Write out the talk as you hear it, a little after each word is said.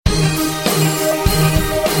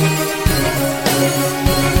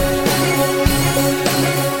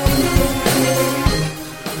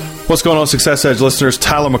What's going on, Success Edge listeners?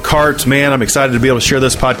 Tyler McCart. Man, I'm excited to be able to share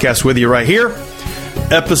this podcast with you right here.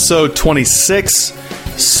 Episode 26,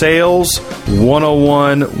 Sales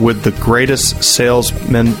 101 with the greatest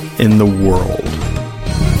salesman in the world.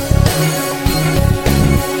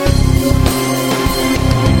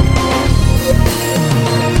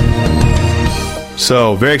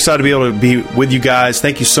 So, very excited to be able to be with you guys.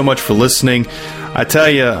 Thank you so much for listening. I tell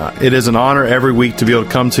you, it is an honor every week to be able to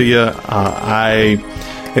come to you. I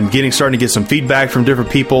am starting to get some feedback from different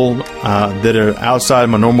people that are outside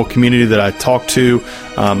my normal community that I talk to.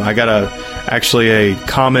 I got actually a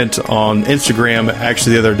comment on Instagram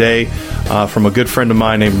the other day from a good friend of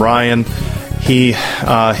mine named Ryan. He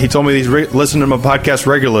told me he's listening to my podcast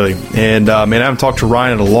regularly, and man, I haven't talked to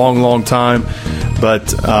Ryan in a long time.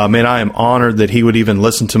 But man, I am honored that he would even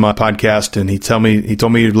listen to my podcast, and he told me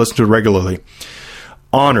he'd listen to it regularly.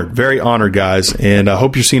 Honored, very honored, guys, and I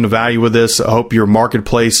hope you're seeing the value with this. I hope your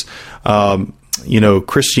marketplace,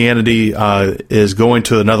 Christianity is going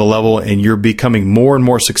to another level, and you're becoming more and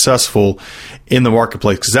more successful in the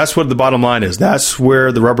marketplace, because that's what the bottom line is. That's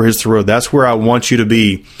where the rubber hits the road. That's where I want you to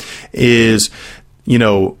be. Is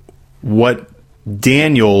what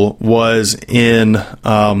Daniel was in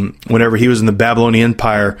whenever he was in the Babylonian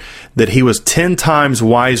Empire, that he was 10 times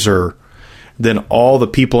wiser than all the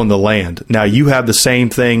people in the land. Now, you have the same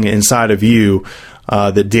thing inside of you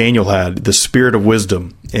that Daniel had, the spirit of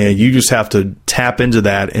wisdom, and you just have to tap into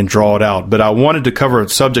that and draw it out. But I wanted to cover a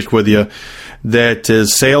subject with you that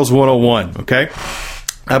is Sales 101, okay?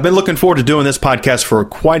 I've been looking forward to doing this podcast for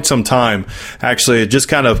quite some time. Actually, it just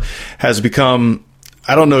kind of has become,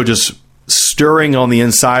 just stirring on the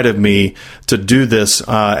inside of me to do this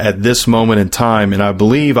at this moment in time. And I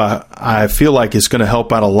believe I feel like it's going to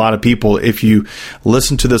help out a lot of people if you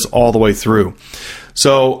listen to this all the way through.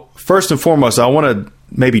 So first and foremost, I want to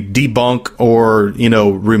maybe debunk or,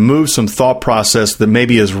 remove some thought process that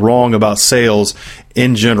maybe is wrong about sales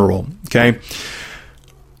in general. Okay.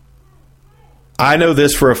 I know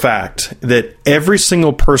this for a fact, that every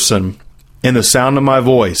single person in the sound of my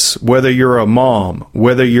voice, whether you're a mom,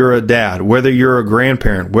 whether you're a dad, whether you're a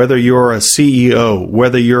grandparent, whether you're a CEO,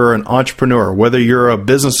 whether you're an entrepreneur, whether you're a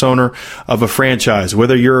business owner of a franchise,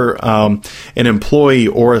 whether you're an employee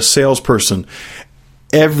or a salesperson,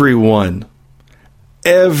 everyone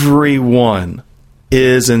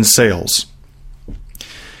is in sales.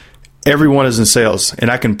 Everyone is in sales, and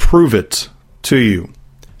I can prove it to you.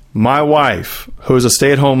 My wife, who is a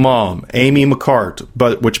stay-at-home mom, Amy McCart,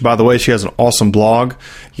 which, by the way, she has an awesome blog.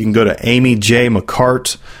 You can go to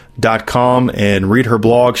amyjmccart.com and read her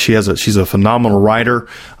blog. She's a phenomenal writer,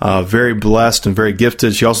 very blessed and very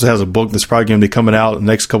gifted. She also has a book that's probably going to be coming out in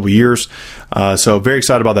the next couple of years. So very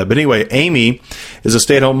excited about that. But anyway, Amy is a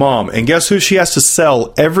stay-at-home mom. And guess who she has to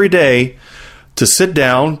sell every day to sit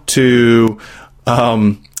down, to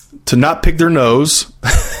not pick their nose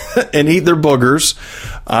and eat their boogers,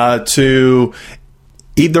 to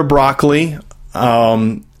eat their broccoli.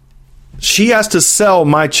 She has to sell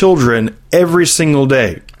my children every single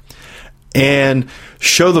day and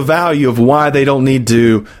show the value of why they don't need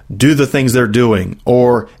to do the things they're doing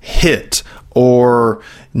or hit or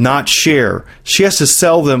not share. She has to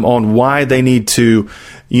sell them on why they need to,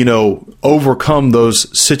 overcome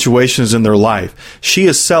those situations in their life. She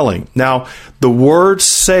is selling. Now, the word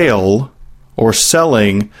sale or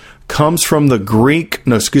selling comes from the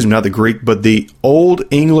Old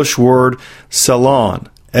English word salon,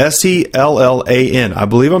 Sellan. I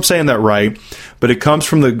believe I'm saying that right, but it comes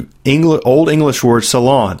from the Old English word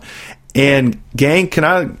salon. And gang, can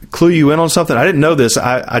I clue you in on something? I didn't know this.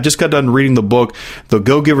 I just got done reading the book, The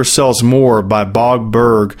Go-Giver Sells More by Bob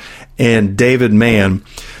Burg and David Mann.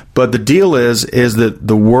 But the deal is that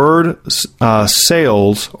the word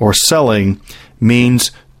sales or selling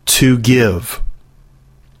means to give.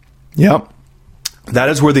 Yep. That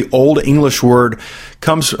is where the Old English word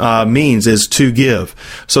means is to give.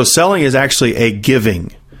 So selling is actually a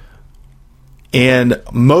giving. And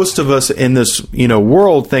most of us in this,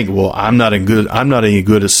 world think, well, I'm not any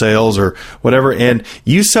good at sales or whatever. And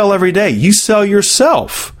you sell every day. You sell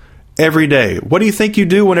yourself every day. What do you think you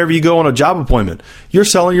do whenever you go on a job appointment? You're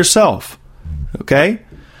selling yourself. Okay?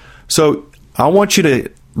 So I want you to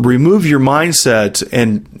remove your mindset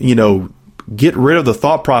and, get rid of the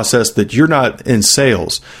thought process that you're not in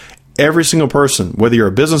sales. Every single person, whether you're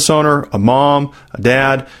a business owner, a mom, a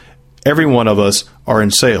dad, every one of us are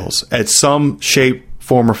in sales at some shape,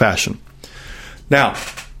 form, or fashion. Now,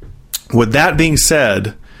 with that being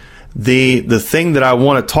said, the thing that I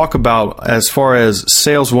want to talk about as far as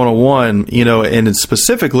Sales 101, and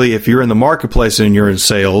specifically if you're in the marketplace and you're in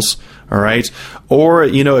sales, all right, or,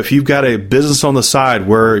 if you've got a business on the side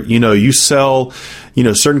where, you sell,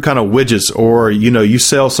 certain kind of widgets, or, you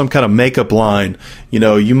sell some kind of makeup line,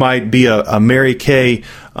 you might be a Mary Kay,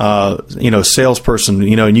 salesperson,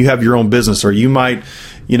 and you have your own business, or you might,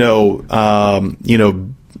 be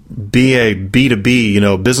a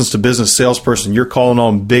B2B, business to business salesperson. You're calling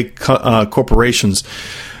on big corporations.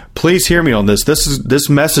 Please hear me on this. This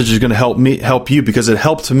message is going to help you, because it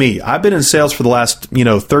helped me. I've been in sales for the last,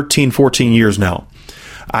 13, 14 years now.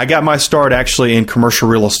 I got my start actually in commercial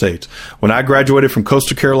real estate. When I graduated from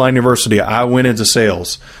Coastal Carolina University, I went into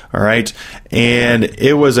sales. All right. And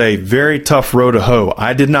it was a very tough road to hoe.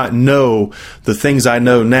 I did not know the things I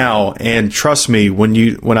know now. And trust me,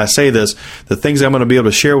 when I say this, the things I'm going to be able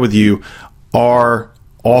to share with you are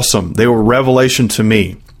awesome. They were revelation to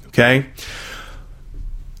me. Okay.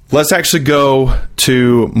 Let's actually go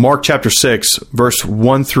to Mark chapter 6, verse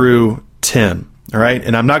 1 through 10. All right.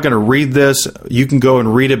 And I'm not going to read this. You can go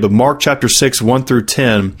and read it. But Mark chapter 6, 1 through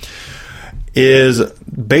 10 is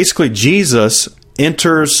basically Jesus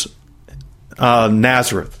enters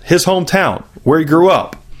Nazareth, his hometown, where he grew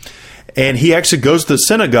up. And he actually goes to the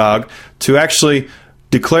synagogue to actually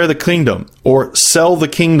declare the kingdom, or sell the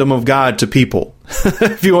kingdom of God to people,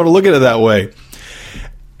 if you want to look at it that way.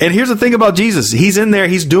 And here's the thing about Jesus. He's in there,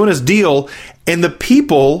 he's doing his deal, and the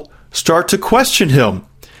people start to question him.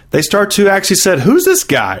 They start to actually say, who's this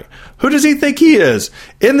guy? Who does he think he is?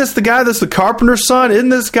 Isn't this the guy that's the carpenter's son? Isn't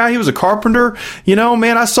this guy, he was a carpenter?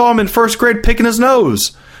 Man, I saw him in first grade picking his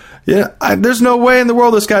nose. There's no way in the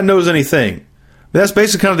world this guy knows anything. That's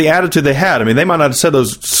basically kind of the attitude they had. They might not have said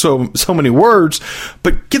those so many words,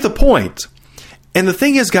 but get the point. And the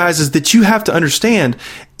thing is, guys, is that you have to understand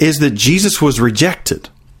is that Jesus was rejected.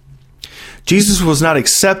 Jesus was not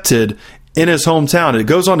accepted in his hometown. It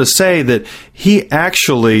goes on to say that he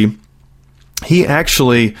actually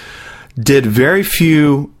did very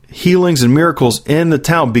few healings and miracles in the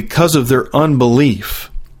town because of their unbelief.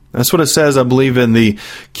 That's what it says, I believe, in the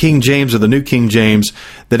King James or the New King James,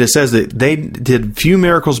 that it says that they did few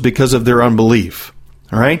miracles because of their unbelief.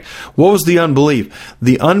 All right? What was the unbelief?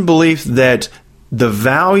 The unbelief that the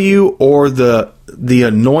value or the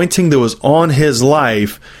anointing that was on his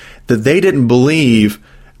life, that they didn't believe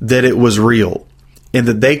that it was real, and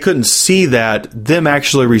that they couldn't see that them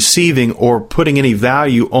actually receiving or putting any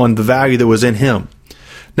value on the value that was in him.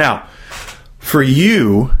 Now, for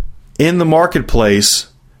you in the marketplace,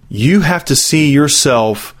 you have to see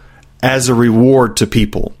yourself as a reward to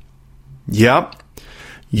people. Yep.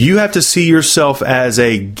 You have to see yourself as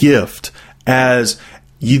a gift,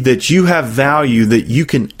 that you have value that you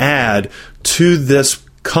can add to this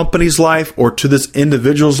company's life or to this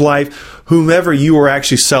individual's life, whomever you are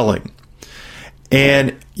actually selling.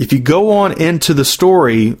 And if you go on into the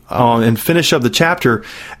story and finish up the chapter,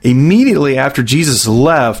 immediately after Jesus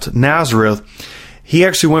left Nazareth, he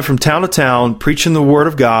actually went from town to town preaching the word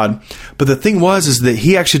of God. But the thing is that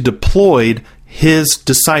he actually deployed his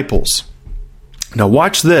disciples. Now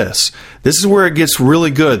watch this. This is where it gets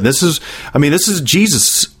really good. This is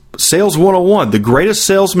Jesus. Sales 101, the greatest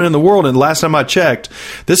salesman in the world. And last time I checked,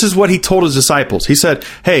 this is what he told his disciples. He said,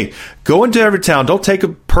 hey, go into every town. Don't take a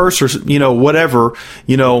purse or, whatever,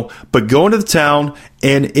 but go into the town.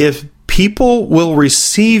 And if people will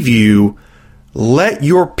receive you, let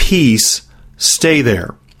your peace stay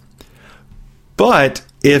there. But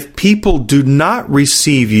if people do not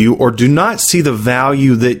receive you or do not see the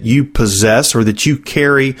value that you possess or that you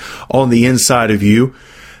carry on the inside of you,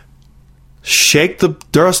 shake the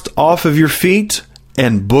dust off of your feet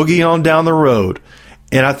and boogie on down the road.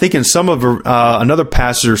 And I think in some of another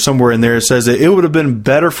passage or somewhere in there, it says that it would have been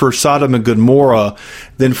better for Sodom and Gomorrah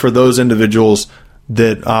than for those individuals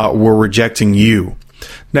that were rejecting you.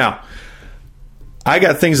 Now, I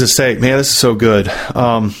got things to say. Man, this is so good.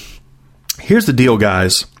 Here's the deal,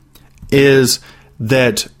 guys, is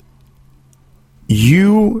that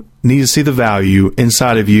you need to see the value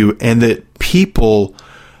inside of you, and that people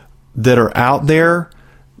that are out there,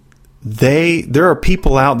 there are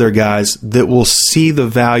people out there, guys, that will see the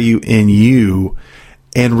value in you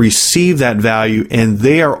and receive that value, and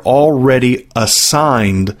they are already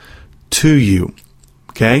assigned to you.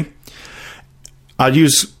 Okay? I'll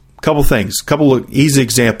use a couple things, a couple of easy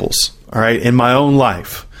examples, all right, in my own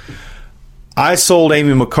life. I sold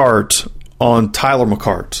Amy McCart on Tyler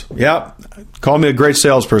McCart. Yep. Call me a great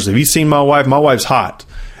salesperson. Have you seen my wife? My wife's hot.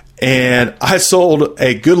 And I sold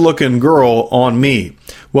a good-looking girl on me.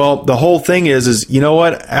 Well, the whole thing is you know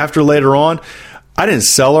what? After later on, I didn't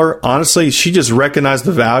sell her. Honestly, she just recognized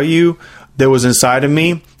the value that was inside of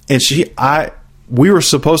me. And we were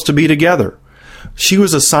supposed to be together. She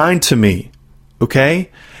was assigned to me. Okay.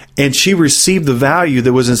 And she received the value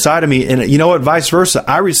that was inside of me. And you know what? Vice versa.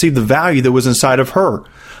 I received the value that was inside of her.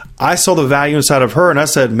 I saw the value inside of her, and I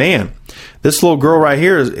said, man, this little girl right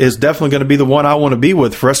here is definitely going to be the one I want to be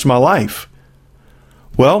with for the rest of my life.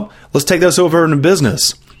 Well, let's take this over into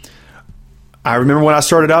business. I remember when I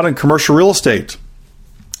started out in commercial real estate,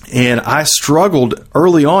 and I struggled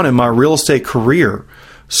early on in my real estate career.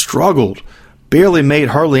 Struggled. Barely made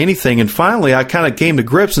hardly anything. And finally, I kind of came to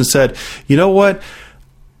grips and said, you know what?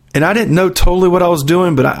 And I didn't know totally what I was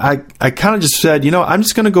doing, but I kind of just said, I'm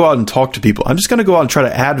just going to go out and talk to people. I'm just going to go out and try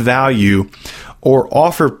to add value or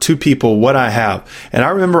offer to people what I have. And I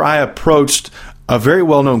remember I approached a very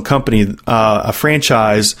well-known company, a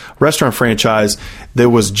restaurant franchise that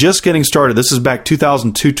was just getting started. This is back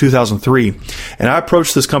 2002, 2003. And I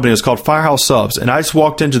approached this company. It was called Firehouse Subs. And I just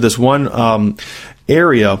walked into this one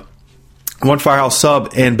area, one Firehouse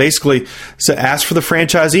Sub, and basically asked for the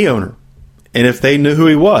franchisee owner and if they knew who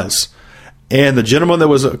he was. And the gentleman that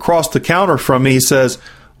was across the counter from me, he says,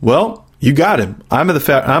 well, you got him. I'm the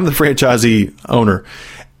franchisee owner.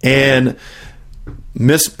 And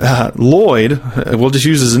Miss Lloyd, we'll just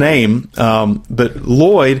use his name, but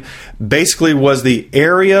Lloyd basically was the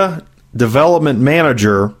area development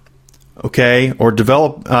manager, okay, or the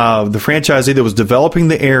franchisee that was developing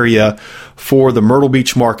the area for the Myrtle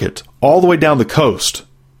Beach market, all the way down the coast.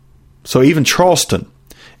 So even Charleston,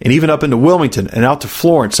 and even up into Wilmington and out to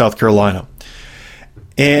Florence, South Carolina.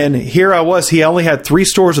 And here I was. He only had 3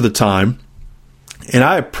 stores at the time. And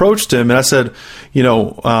I approached him and I said,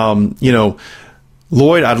 Lloyd,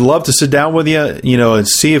 I'd love to sit down with you, and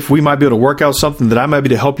see if we might be able to work out something that I might be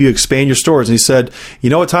to help you expand your stores. And he said, you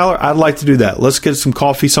know what, Tyler, I'd like to do that. Let's get some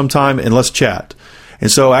coffee sometime and let's chat. And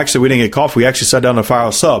so actually we didn't get coffee. We actually sat down at a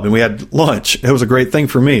Firehouse Sub and we had lunch. It was a great thing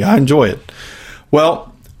for me. I enjoy it.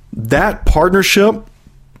 Well, that partnership,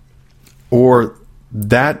 or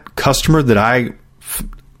that customer that I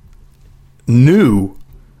knew,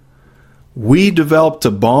 we developed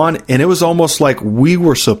a bond, and it was almost like we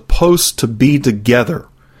were supposed to be together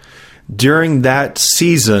during that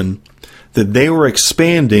season that they were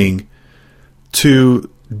expanding to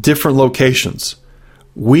different locations.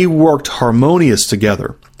 We worked harmonious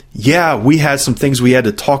together. Yeah, we had some things we had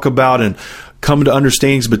to talk about and come to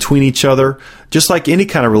understandings between each other, just like any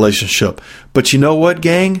kind of relationship. But you know what,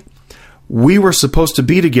 gang? We were supposed to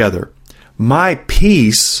be together. My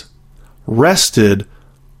peace rested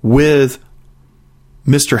with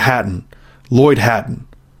Mr. Hatton, Lloyd Hatton.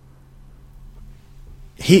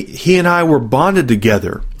 He and I were bonded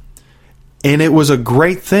together, and it was a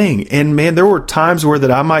great thing. And man, there were times where that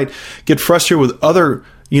I might get frustrated with other,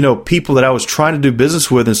 people that I was trying to do business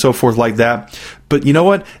with and so forth like that. But you know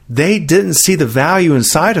what? They didn't see the value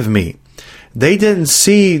inside of me. They didn't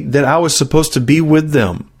see that I was supposed to be with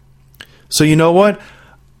them. So you know what?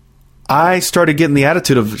 I started getting the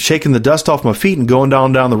attitude of shaking the dust off my feet and going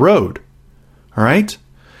down the road. All right?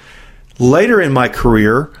 Later in my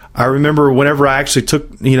career, I remember whenever I actually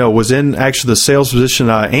was in the sales position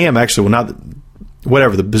I am,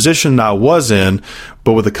 the position I was in,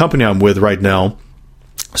 but with the company I'm with right now.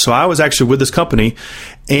 So I was actually with this company,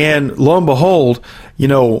 and lo and behold,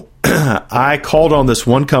 I called on this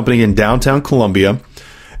one company in downtown Columbia.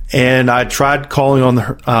 And I tried calling on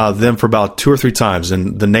them for about 2 or 3 times.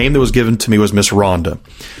 And the name that was given to me was Miss Rhonda.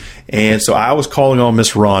 And so I was calling on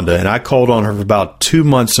Miss Rhonda. And I called on her for about 2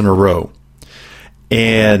 months in a row.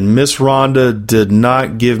 And Miss Rhonda did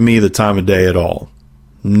not give me the time of day at all.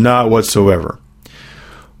 Not whatsoever.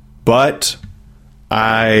 But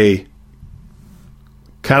I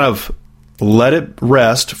kind of let it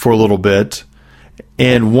rest for a little bit.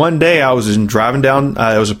 And one day I was driving down,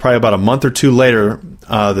 it was probably about a month or 2 later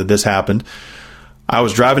that this happened. I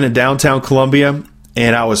was driving in downtown Columbia,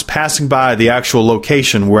 and I was passing by the actual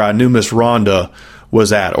location where I knew Miss Rhonda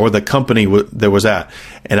was at, or the company that was at.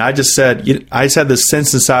 And I just said, I just had this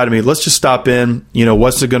sense inside of me, let's just stop in.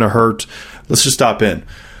 What's it going to hurt? Let's just stop in.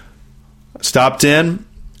 Stopped in,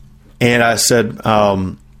 and I said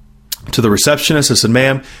to the receptionist, I said,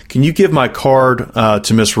 ma'am, can you give my card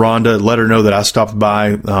to Miss Rhonda, let her know that I stopped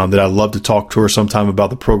by, that I'd love to talk to her sometime about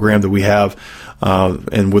the program that we have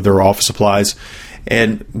and with their office supplies.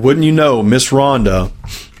 And wouldn't you know, Miss Rhonda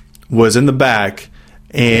was in the back,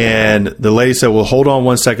 and the lady said, well, hold on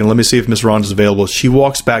one second. Let me see if Miss Rhonda's available. She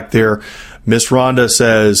walks back there. Miss Rhonda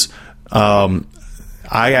says, I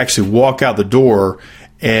actually walk out the door,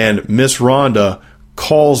 and Miss Rhonda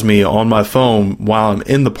calls me on my phone while I'm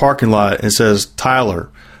in the parking lot and says, Tyler,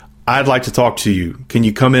 I'd like to talk to you. Can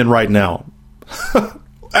you come in right now?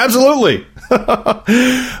 Absolutely.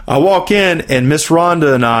 I walk in, and Miss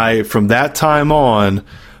Rhonda and I, from that time on,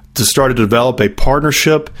 started to develop a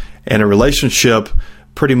partnership and a relationship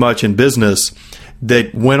pretty much in business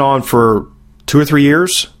that went on for 2 or 3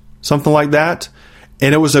 years, something like that.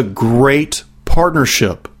 And it was a great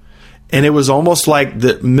partnership. And it was almost like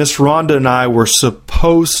that Miss Rhonda and I were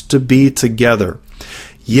supposed to be together.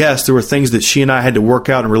 Yes, there were things that she and I had to work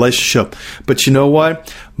out in a relationship. But you know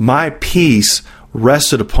what? My peace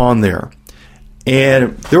rested upon there.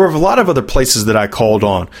 And there were a lot of other places that I called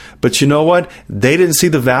on. But you know what? They didn't see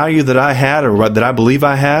the value that I had or that I believe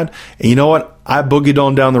I had. And you know what? I boogied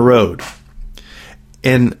on down the road.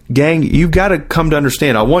 And gang, you've got to come to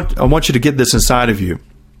understand. I want you to get this inside of you.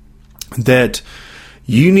 That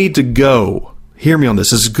you need to go. Hear me on this.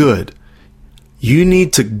 This is good. You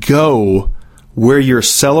need to go where you're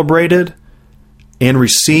celebrated and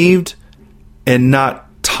received and not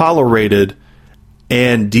tolerated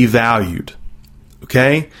and devalued.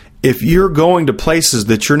 Okay? If you're going to places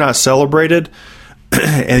that you're not celebrated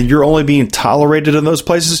and you're only being tolerated in those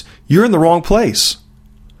places, you're in the wrong place.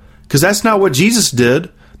 Because that's not what Jesus did.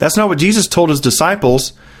 That's not what Jesus told his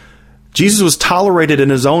disciples. Jesus was tolerated in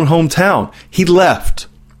his own hometown. He left.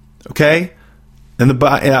 Okay? In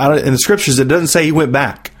the scriptures, it doesn't say he went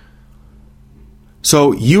back.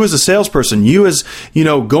 So you as a salesperson, you as,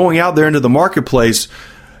 going out there into the marketplace,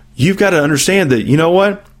 you've got to understand that, you know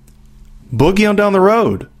what? Boogie on down the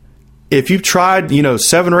road. If you've tried,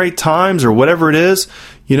 7 or 8 times or whatever it is,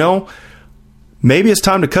 maybe it's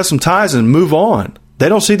time to cut some ties and move on. They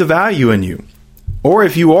don't see the value in you. Or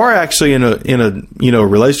if you are actually in a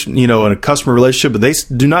relation, in a customer relationship, but they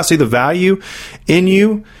do not see the value in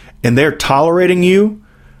you and they're tolerating you,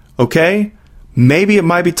 okay? Maybe it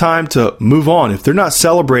might be time to move on. If they're not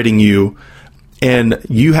celebrating you and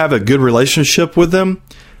you have a good relationship with them,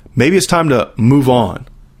 maybe it's time to move on.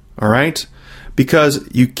 All right? Because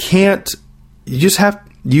you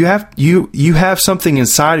have something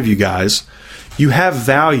inside of you guys. You have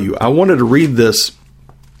value. I wanted to read this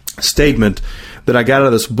statement that I got out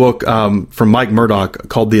of this book from Mike Murdock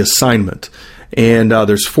called The Assignment. And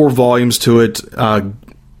there's 4 volumes to it.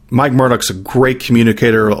 Mike Murdock's a great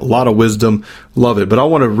communicator, a lot of wisdom. Love it. But I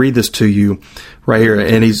want to read this to you right here.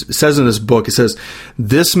 And he says in this book, he says,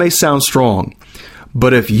 "This may sound strong,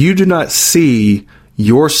 but if you do not see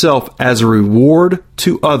yourself as a reward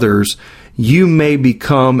to others, you may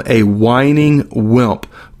become a whining wimp,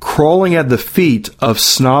 crawling at the feet of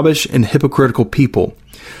snobbish and hypocritical people.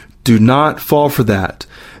 Do not fall for that.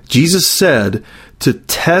 Jesus said to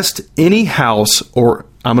test any house, or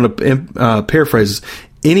I'm going to paraphrase this,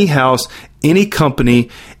 any house, any company,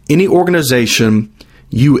 any organization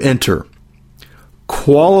you enter.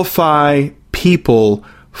 Qualify people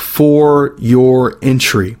for your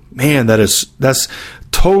entry." Man, that's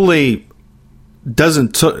totally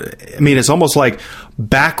it's almost like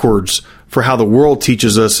backwards for how the world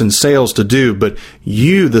teaches us in sales to do. But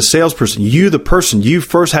you, the salesperson, you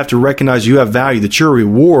first have to recognize you have value, that you're a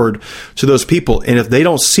reward to those people. And if they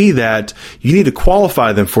don't see that, you need to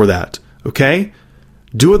qualify them for that. Okay?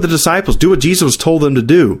 Do what the disciples, do what Jesus told them to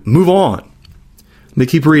do. Move on. Let me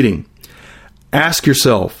keep reading. Ask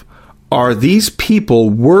yourself, are these people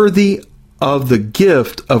worthy of the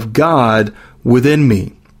gift of God within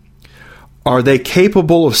me? Are they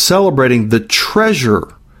capable of celebrating the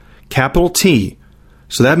treasure, capital T?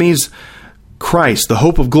 So that means Christ, the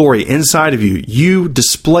hope of glory inside of you. You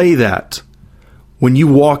display that when you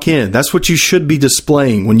walk in. That's what you should be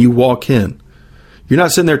displaying when you walk in. You're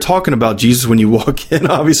not sitting there talking about Jesus when you walk in,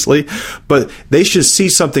 obviously, but they should see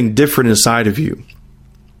something different inside of you.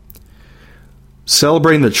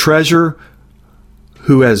 Celebrating the treasure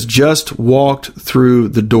who has just walked through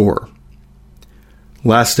the door.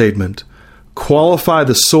 Last statement. Qualify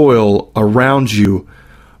the soil around you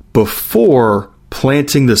before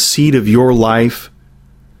planting the seed of your life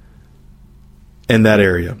in that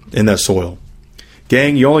area, in that soil.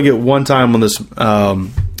 Gang, you only get one time on this,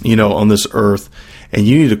 on this earth, and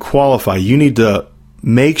you need to qualify. You need to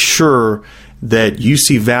make sure that you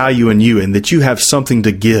see value in you and that you have something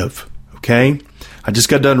to give. Okay? I just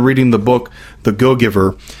got done reading the book, The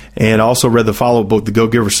Go-Giver, and also read the follow-up book, The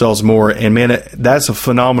Go-Giver Sells More. And man, that's a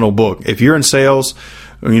phenomenal book. If you're in sales,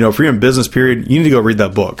 if you're in business period, you need to go read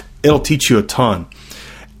that book. It'll teach you a ton.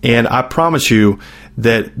 And I promise you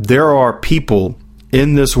that there are people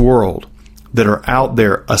in this world that are out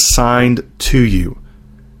there assigned to you.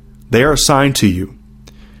 They are assigned to you.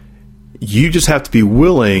 You just have to be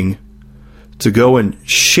willing to go and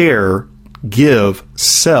share, give,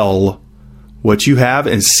 sell what you have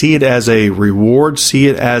and see it as a reward, see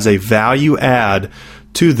it as a value add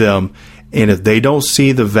to them. And if they don't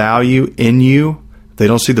see the value in you, they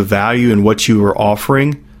don't see the value in what you are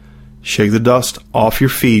offering, shake the dust off your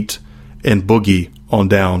feet and boogie on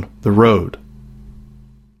down the road.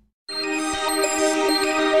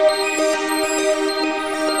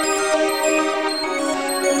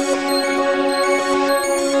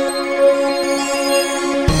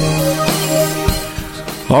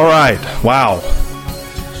 All right. Wow.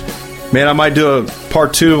 Man, I might do a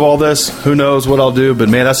part 2 of all this. Who knows what I'll do? But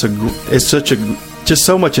man, it's just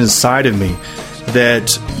so much inside of me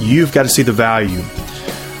that you've got to see the value.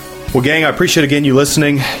 Well, gang, I appreciate again you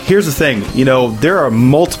listening. Here's the thing. There are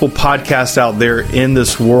multiple podcasts out there in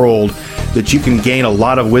this world that you can gain a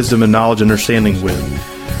lot of wisdom and knowledge and understanding with.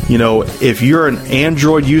 If you're an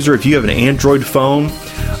Android user, if you have an Android phone,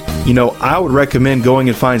 I would recommend going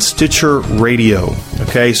and find Stitcher Radio.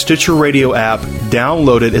 Okay, Stitcher Radio app,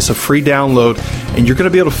 download it. It's a free download, and you're going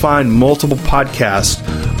to be able to find multiple podcasts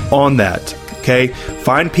on that. Okay,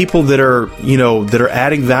 find people that are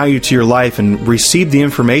adding value to your life and receive the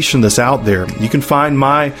information that's out there. You can find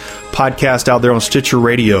my podcast out there on Stitcher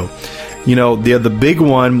Radio. The big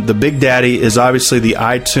one, the big daddy, is obviously the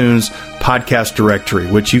iTunes podcast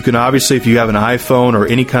directory, which you can obviously, if you have an iPhone or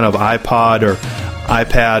any kind of iPod or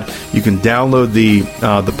iPad, you can download the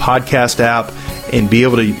podcast app and be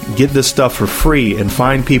able to get this stuff for free and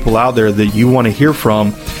find people out there that you want to hear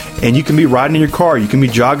from. And you can be riding in your car, you can be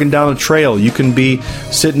jogging down a trail, you can be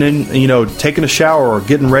sitting in, taking a shower or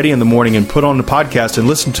getting ready in the morning and put on the podcast and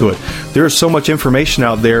listen to it. There is so much information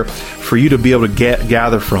out there for you to be able to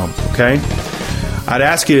gather from. Okay, I'd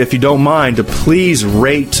ask you, if you don't mind, to please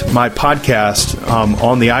rate my podcast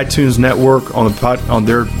on the iTunes network, on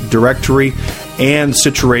their directory, and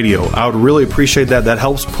Stitcher Radio. I would really appreciate that. That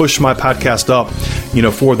helps push my podcast up,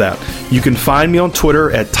 for that. You can find me on Twitter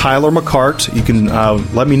at Tyler McCart. You can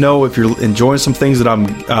let me know if you're enjoying some things that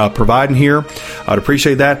I'm providing here. I'd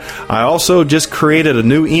appreciate that. I also just created a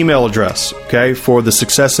new email address, okay, for the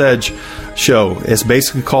Success Edge show. It's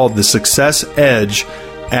basically called the Success Edge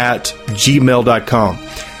at gmail.com.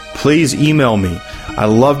 Please email me. I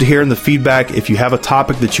love to hear the feedback. If you have a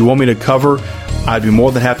topic that you want me to cover, I'd be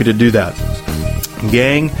more than happy to do that.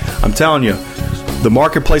 Gang, I'm telling you, the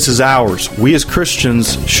marketplace is ours. We as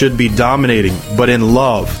Christians should be dominating, but in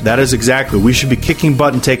love. That is exactly. We should be kicking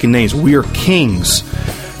butt and taking names. We are kings.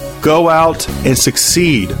 Go out and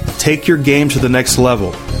succeed. Take your game to the next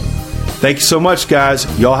level. Thank you so much, guys.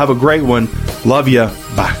 Y'all have a great one. Love ya.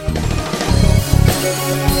 Bye.